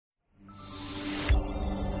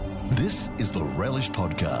This is the Relish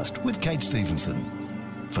Podcast with Kate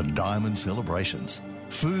Stevenson. For Diamond Celebrations,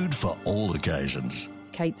 food for all occasions.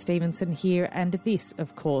 Kate Stevenson here, and this,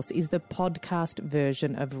 of course, is the podcast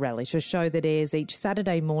version of Relish, a show that airs each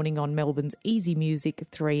Saturday morning on Melbourne's Easy Music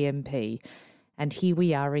 3MP. And here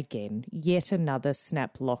we are again, yet another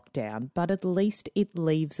snap lockdown, but at least it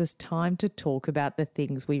leaves us time to talk about the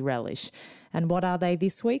things we relish. And what are they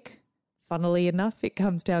this week? Funnily enough, it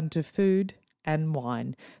comes down to food and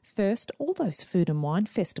wine. First, all those food and wine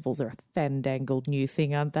festivals are a fandangled new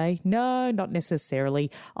thing, aren't they? No, not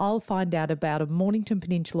necessarily. I'll find out about a Mornington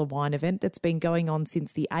Peninsula wine event that's been going on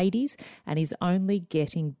since the 80s and is only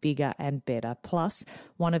getting bigger and better. Plus,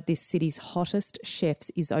 one of this city's hottest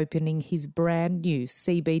chefs is opening his brand new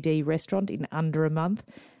CBD restaurant in under a month.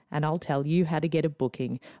 And I'll tell you how to get a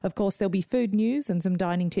booking. Of course, there'll be food news and some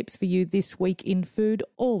dining tips for you this week in food.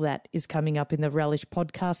 All that is coming up in the Relish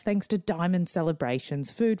podcast thanks to Diamond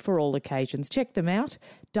Celebrations, food for all occasions. Check them out,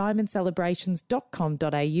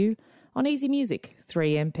 diamondcelebrations.com.au on Easy Music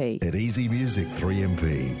 3MP. At Easy Music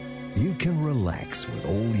 3MP, you can relax with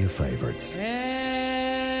all your favourites.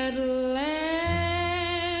 At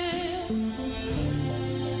last,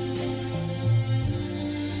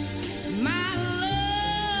 my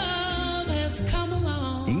love has come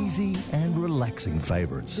along. Easy and relaxing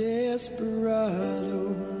favourites. Desperado,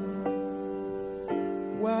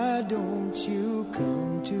 why don't you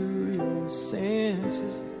come to your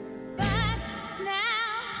senses? But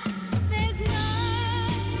now there's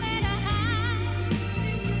nowhere to hide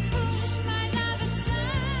since you pushed my love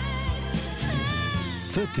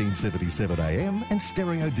aside. 1377 AM and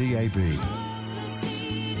Stereo DAB.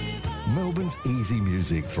 Melbourne's Easy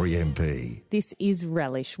Music 3MP. This is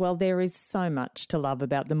Relish. Well, there is so much to love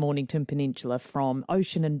about the Mornington Peninsula, from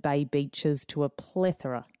ocean and bay beaches to a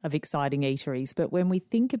plethora of exciting eateries. But when we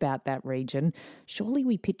think about that region, surely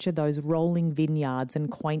we picture those rolling vineyards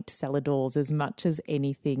and quaint cellar doors as much as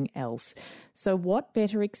anything else. So what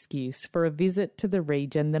better excuse for a visit to the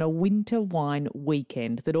region than a winter wine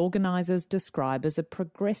weekend that organisers describe as a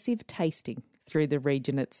progressive tasting through the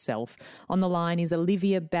region itself. On the line is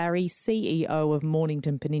Olivia Barry, CEO of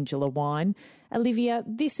Mornington Peninsula Wine. Olivia,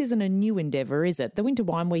 this isn't a new endeavour, is it? The Winter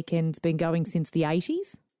Wine Weekend's been going since the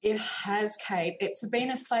 80s? It has, Kate. It's been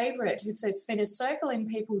a favourite. It's been a circle in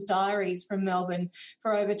people's diaries from Melbourne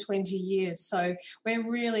for over 20 years. So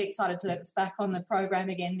we're really excited that it's back on the program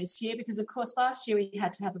again this year because, of course, last year we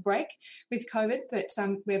had to have a break with COVID, but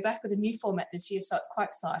we're back with a new format this year, so it's quite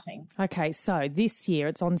exciting. Okay, so this year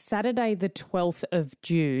it's on Saturday the 12th of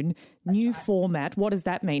June. New format. What does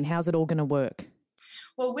that mean? How's it all going to work?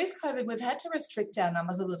 Well, with COVID, we've had to restrict our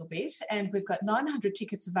numbers a little bit, and we've got 900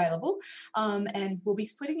 tickets available, and we'll be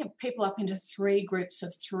splitting people up into 3 groups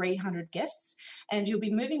of 300 guests, and you'll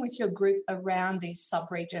be moving with your group around these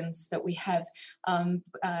sub-regions that we have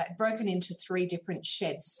broken into 3 different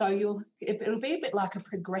sheds. So it'll be a bit like a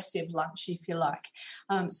progressive lunch, if you like.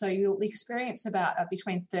 So you'll experience about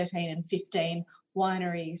between 13 and 15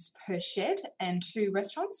 wineries per shed and 2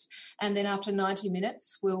 restaurants, and then after 90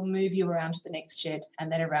 minutes we'll move you around to the next shed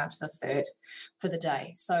and then around to the third for the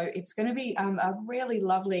day. So it's going to be a really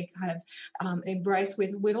lovely kind of embrace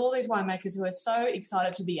with all these winemakers who are so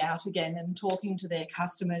excited to be out again and talking to their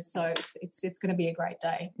customers. So it's going to be a great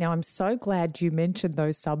day. Now, I'm so glad you mentioned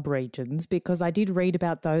those sub-regions because I did read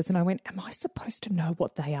about those and I went, am I supposed to know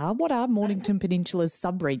what they are? What are Mornington Peninsula's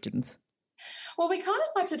sub-regions? Well, we kind of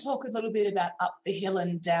like to talk a little bit about up the hill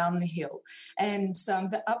and down the hill, and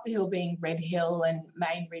the up the hill being Red Hill and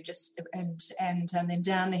Main Regis, and then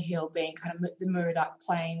down the hill being kind of the Murdoch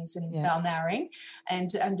Plains and Balnarring, and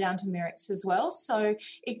down to Merricks as well. So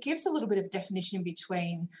it gives a little bit of definition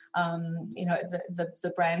between,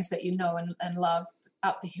 the brands that you know and love.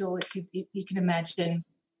 Up the hill, you can imagine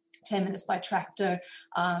 10 minutes by tractor,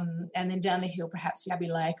 and then down the hill, perhaps Yabby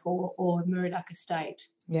Lake or Murdoch Estate.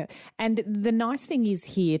 Yeah. And the nice thing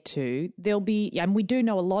is here too, there'll be, and we do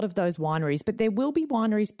know a lot of those wineries, but there will be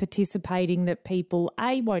wineries participating that people,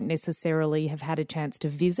 won't necessarily have had a chance to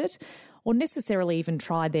visit or necessarily even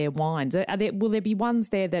try their wines. Will there be ones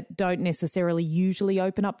there that don't necessarily usually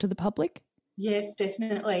open up to the public? Yes,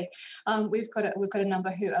 definitely. We've got a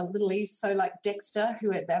number who are Little East, so like Dexter,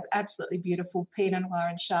 who are absolutely beautiful Pinot Noir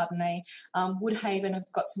and Chardonnay. Woodhaven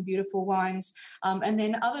have got some beautiful wines, and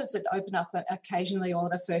then others that open up occasionally or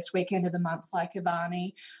the first weekend of the month, like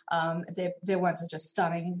Avani. Their wines are just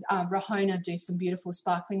stunning. Rahona do some beautiful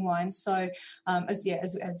sparkling wines. So, as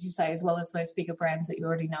you say, as well as those bigger brands that you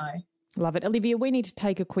already know. Love it. Olivia, we need to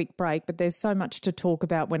take a quick break, but there's so much to talk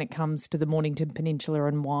about when it comes to the Mornington Peninsula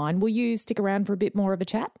and wine. Will you stick around for a bit more of a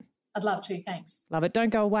chat? I'd love to, thanks. Love it.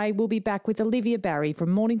 Don't go away. We'll be back with Olivia Barry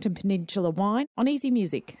from Mornington Peninsula Wine on Easy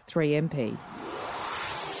Music 3MP.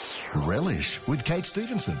 Relish with Kate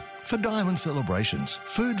Stevenson for Diamond Celebrations.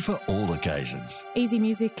 Food for all occasions. Easy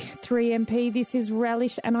Music 3MP. This is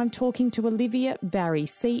Relish, and I'm talking to Olivia Barry,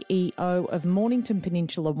 CEO of Mornington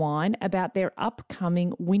Peninsula Wine, about their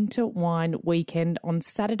upcoming winter wine weekend on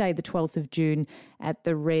Saturday, the 12th of June at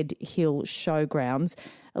the Red Hill Showgrounds.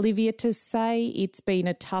 Olivia, to say it's been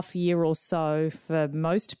a tough year or so for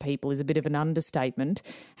most people is a bit of an understatement.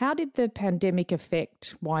 How did the pandemic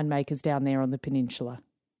affect winemakers down there on the peninsula?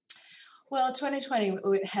 Well, 2020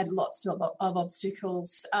 we had lots of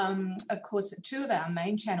obstacles. Of course, two of our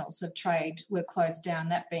main channels of trade were closed down,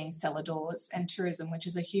 that being cellar doors and tourism, which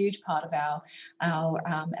is a huge part of our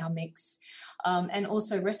mix, and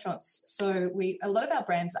also restaurants. So a lot of our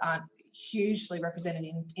brands aren't hugely represented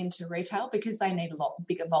into retail because they need a lot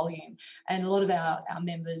bigger volume, and a lot of our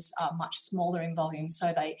members are much smaller in volume,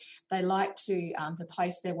 so they like to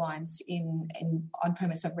place their wines in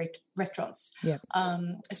on-premise of restaurants. Yep.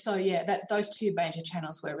 Those two major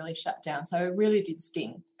channels were really shut down, so it really did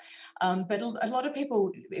sting. But a lot of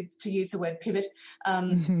people, to use the word pivot,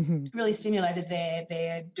 really stimulated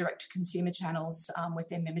their direct-to-consumer channels with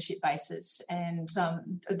their membership bases, and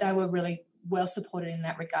they were really well supported in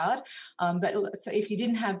that regard. But so if you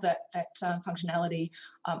didn't have that functionality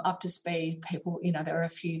up to speed, people, there were a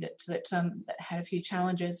few that had a few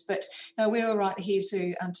challenges. But we were right here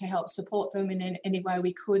to help support them in any way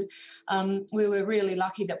we could. We were really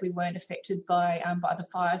lucky that we weren't affected by the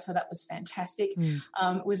fire, so that was fantastic.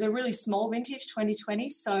 It was a really small vintage, 2020,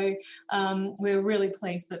 so we were really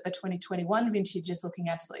pleased that the 2021 vintage is looking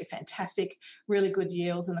absolutely fantastic, really good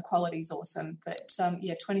yields, and the quality is awesome. But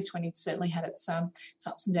 2020 certainly had its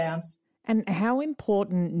ups and downs. And how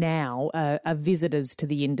important now are visitors to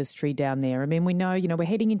the industry down there? I mean, we know, we're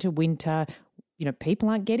heading into winter. People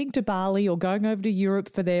aren't getting to Bali or going over to Europe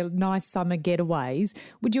for their nice summer getaways.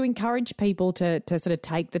 Would you encourage people to sort of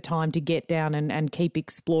take the time to get down and keep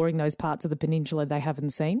exploring those parts of the peninsula they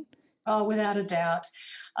haven't seen? Oh, without a doubt.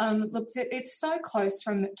 Look, it's so close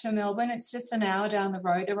to Melbourne. It's just an hour down the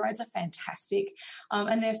road. The roads are fantastic,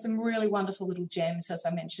 and there's some really wonderful little gems, as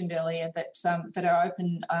I mentioned earlier, that are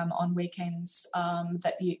open on weekends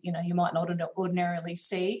that you might not ordinarily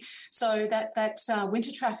see. So that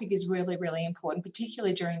winter traffic is really, really important,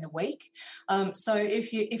 particularly during the week. So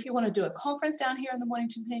if you want to do a conference down here on the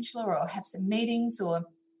Mornington Peninsula, or have some meetings, or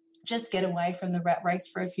just get away from the rat race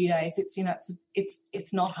for a few days, it's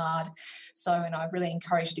not hard. So, and I really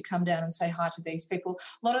encourage you to come down and say hi to these people.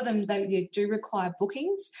 A lot of them, they do require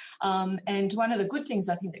bookings. And one of the good things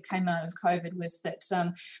I think that came out of COVID was that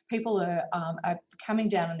people are coming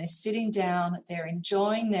down and they're sitting down, they're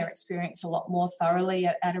enjoying their experience a lot more thoroughly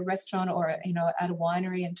at a restaurant or at a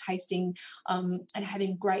winery, and tasting and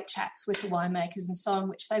having great chats with the winemakers and so on,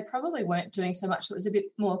 which they probably weren't doing so much. It was a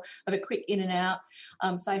bit more of a quick in and out,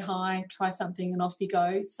 say hi, try something, and off you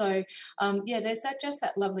go. So there's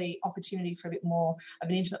that lovely opportunity for a bit more of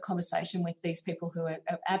an intimate conversation with these people who are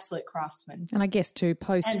absolute craftsmen. And I guess too,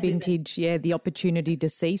 post-vintage, the opportunity to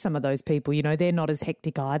see some of those people, they're not as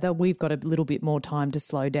hectic either. We've got a little bit more time to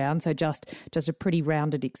slow down, so just a pretty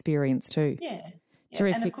rounded experience too. Yeah.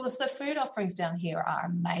 And of course, the food offerings down here are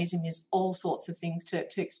amazing. There's all sorts of things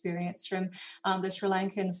to experience, from the Sri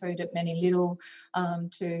Lankan food at Many Little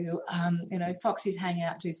to Foxy's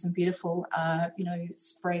Hangout, do some beautiful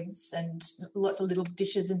spreads and lots of little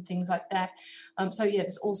dishes and things like that.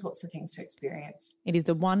 There's all sorts of things to experience. It is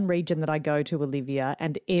the one region that I go to, Olivia,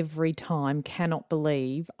 and every time cannot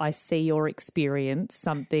believe I see or experience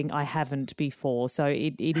something I haven't before. So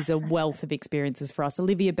it is a wealth of experiences for us.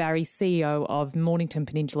 Olivia Barry, CEO of Mornington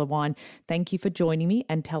Peninsula Wine, thank you for joining me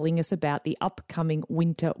and telling us about the upcoming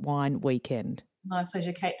winter wine weekend. My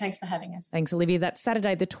pleasure, Kate. Thanks for having us. Thanks, Olivia. That's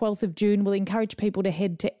Saturday, the 12th of June. We'll encourage people to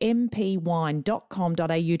head to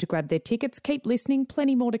mpwine.com.au to grab their tickets. Keep listening.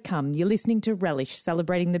 Plenty more to come. You're listening to Relish,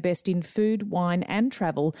 celebrating the best in food, wine and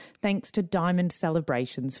travel, thanks to Diamond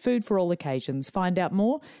Celebrations. Food for all occasions. Find out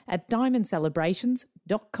more at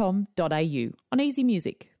diamondcelebrations.com.au on Easy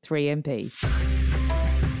Music 3MP.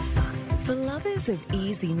 For lovers of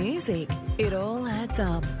easy music, it all adds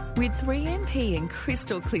up with 3MP and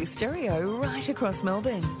crystal clear stereo right across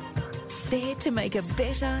Melbourne. There to make a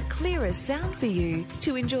better, clearer sound for you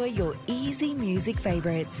to enjoy your easy music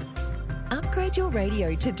favourites. Upgrade your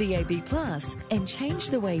radio to DAB+ and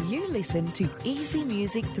change the way you listen to Easy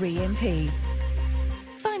Music 3MP.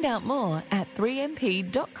 Find Find out more at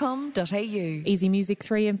 3mp.com.au. Easy Music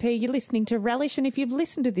 3MP, you're listening to Relish, and if you've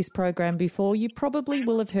listened to this program before, you probably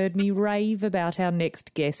will have heard me rave about our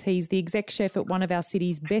next guest. He's the exec chef at one of our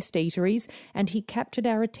city's best eateries, and he captured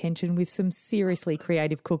our attention with some seriously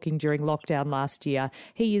creative cooking during lockdown last year.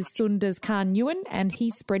 He is Sunda's Khan Nguyen, and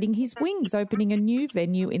he's spreading his wings, opening a new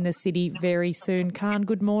venue in the city very soon. Khan,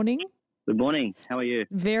 good morning. Good morning. How are you?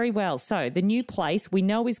 Very well. So the new place we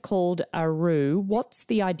know is called Aru. What's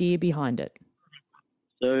the idea behind it?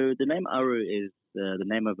 So the name Aru is the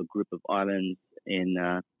name of a group of islands in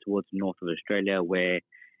towards the north of Australia where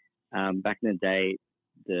back in the day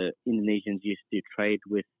the Indonesians used to trade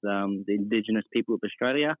with the indigenous people of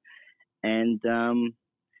Australia. And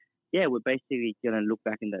we're basically going to look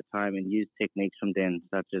back in that time and use techniques from then,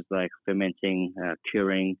 such as like fermenting,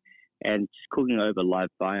 curing, and just cooking over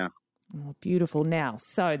live fire. Oh, beautiful. Now,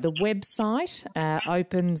 so the website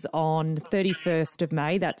opens on 31st of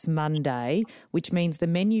May. That's Monday, which means the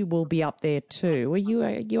menu will be up there too. Are you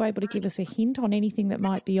able to give us a hint on anything that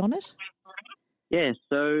might be on it? Yeah,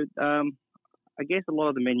 so I guess a lot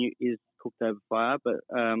of the menu is cooked over fire, but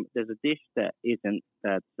there's a dish that isn't,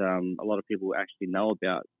 that a lot of people actually know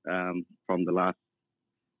about from the last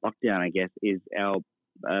lockdown, I guess, is our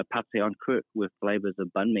pate en croûte with flavours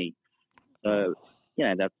of banh mi. So,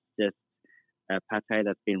 that's just pate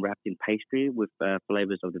that's been wrapped in pastry with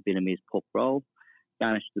flavours of the Vietnamese pork roll,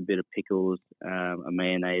 garnished with a bit of pickles, a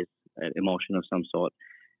mayonnaise, an emulsion of some sort.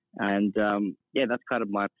 And, that's kind of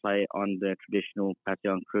my play on the traditional pate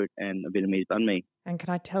en croûte and Vietnamese banh mi. And can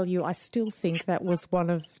I tell you, I still think that was one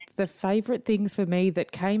of the favourite things for me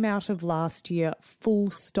that came out of last year,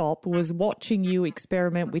 full stop, was watching you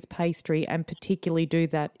experiment with pastry and particularly do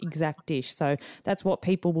that exact dish. So that's what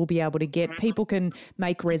people will be able to get. People can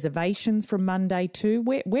make reservations from Monday too.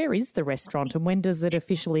 Where is the restaurant and when does it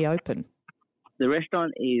officially open? The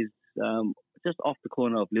restaurant is just off the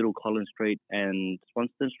corner of Little Collins Street and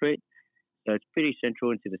Swanston Street. So it's pretty central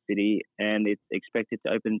into the city, and it's expected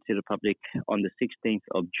to open to the public on the 16th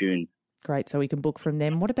of June. Great, so we can book from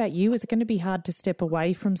them. What about you? Is it going to be hard to step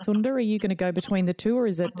away from Sunda? Are you going to go between the two, or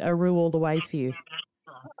is it Aru all the way for you?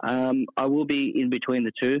 I will be in between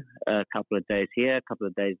the two, a couple of days here, a couple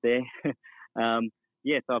of days there. So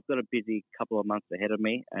I've got a busy couple of months ahead of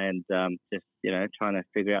me, and just trying to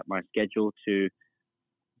figure out my schedule to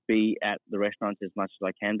be at the restaurants as much as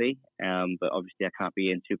I can be, but obviously I can't be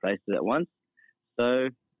in two places at once. So,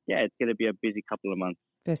 it's going to be a busy couple of months.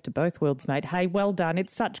 Best of both worlds, mate. Hey, well done.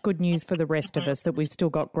 It's such good news for the rest of us that we've still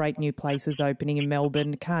got great new places opening in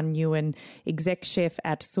Melbourne. Khan Nguyen, exec chef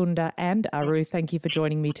at Sunda and Aru, thank you for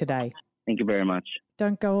joining me today. Thank you very much.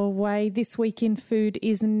 Don't go away. This Week in Food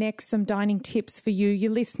is next. Some dining tips for you.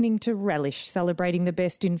 You're listening to Relish, celebrating the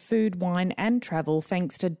best in food, wine and travel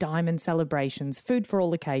thanks to Diamond Celebrations. Food for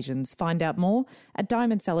all occasions. Find out more at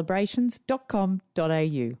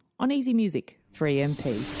diamondcelebrations.com.au. On Easy Music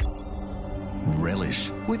 3MP.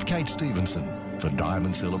 Relish with Kate Stevenson for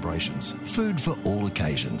Diamond Celebrations. Food for all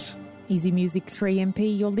occasions. Easy Music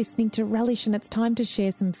 3MP, you're listening to Relish, and it's time to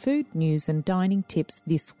share some food news and dining tips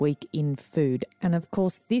this week in food. And of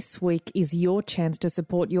course, this week is your chance to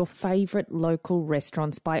support your favourite local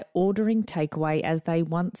restaurants by ordering takeaway as they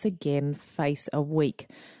once again face a week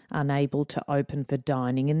unable to open for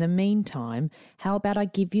dining. In the meantime, how about I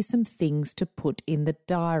give you some things to put in the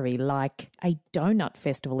diary, like a donut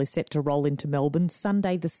festival is set to roll into Melbourne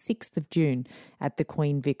Sunday the 6th of June at the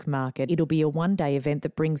Queen Vic Market. It'll be a one-day event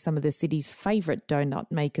that brings some of the city's favourite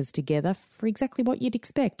donut makers together for exactly what you'd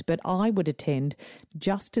expect, but I would attend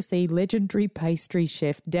just to see legendary pastry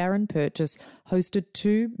chef Darren Purchase host a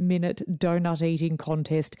 2-minute donut eating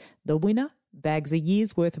contest. The winner bags a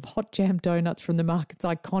year's worth of hot jam donuts from the market's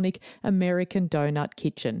iconic American Donut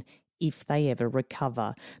Kitchen, if they ever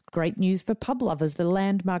recover. Great news for pub lovers. The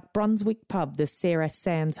landmark Brunswick pub, the Sarah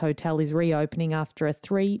Sands Hotel, is reopening after a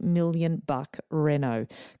 $3 million reno.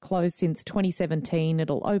 Closed since 2017,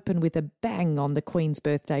 it'll open with a bang on the Queen's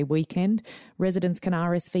birthday weekend. Residents can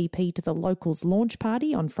RSVP to the locals launch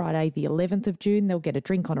party on Friday the 11th of June. They'll get a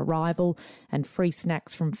drink on arrival and free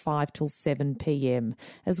snacks from 5 till 7 p.m.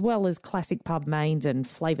 As well as classic pub mains and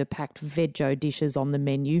flavour-packed veggie dishes on the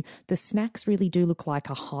menu, the snacks really do look like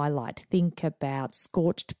a highlight. Think about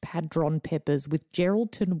scorched padron peppers with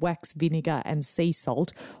Geraldton wax vinegar and sea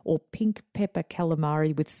salt, or pink pepper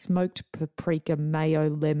calamari with smoked paprika, mayo,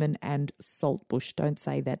 lemon and saltbush. Don't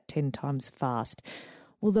say that 10 times fast.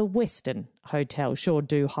 Well, the Western Hotel sure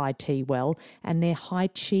do high tea well, and their high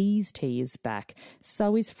cheese tea is back.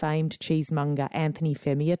 So is famed cheesemonger Anthony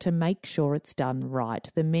Femia to make sure it's done right.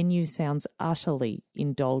 The menu sounds utterly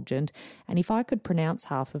indulgent, and if I could pronounce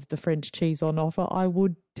half of the French cheese on offer, I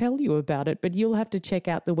would tell you about it, but you'll have to check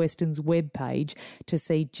out the Weston's webpage to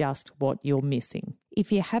see just what you're missing.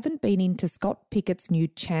 If you haven't been into Scott Pickett's new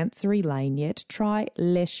Chancery Lane yet, try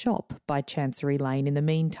Les Shop by Chancery Lane in the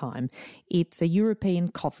meantime. It's a European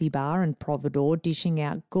coffee bar in Providore dishing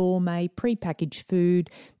out gourmet, pre-packaged food,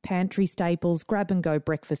 pantry staples, grab-and-go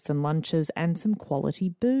breakfasts and lunches, and some quality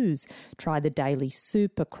booze. Try the daily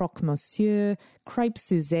soup, a croque-monsieur, crepe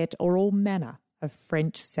Suzette, or all manner of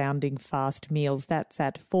French-sounding fast meals. That's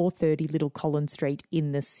at 430 Little Collins Street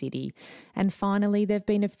in the city. And finally, there have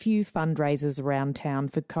been a few fundraisers around town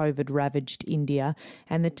for COVID-ravaged India,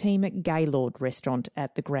 and the team at Gaylord Restaurant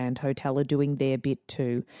at the Grand Hotel are doing their bit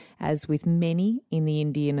too. As with many in the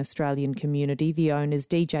Indian Australian community, the owners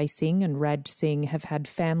DJ Singh and Raj Singh have had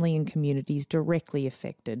family and communities directly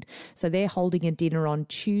affected. So they're holding a dinner on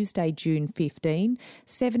Tuesday, June 15.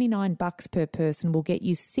 $79 per person will get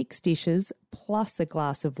you 6 dishes plus a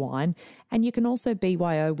glass of wine, and you can also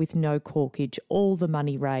BYO with no corkage. All the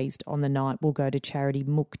money raised on the night will go to charity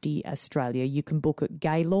Mukti Australia. You can book at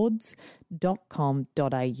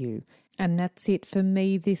gaylords.com.au. And that's it for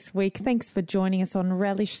me this week. Thanks for joining us on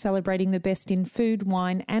Relish, celebrating the best in food,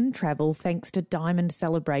 wine and travel, thanks to Diamond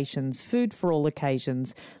Celebrations, food for all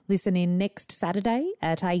occasions. Listen in next Saturday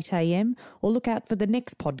at 8 a.m. or look out for the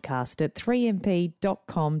next podcast at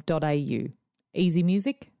 3mp.com.au. Easy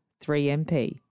music, 3MP.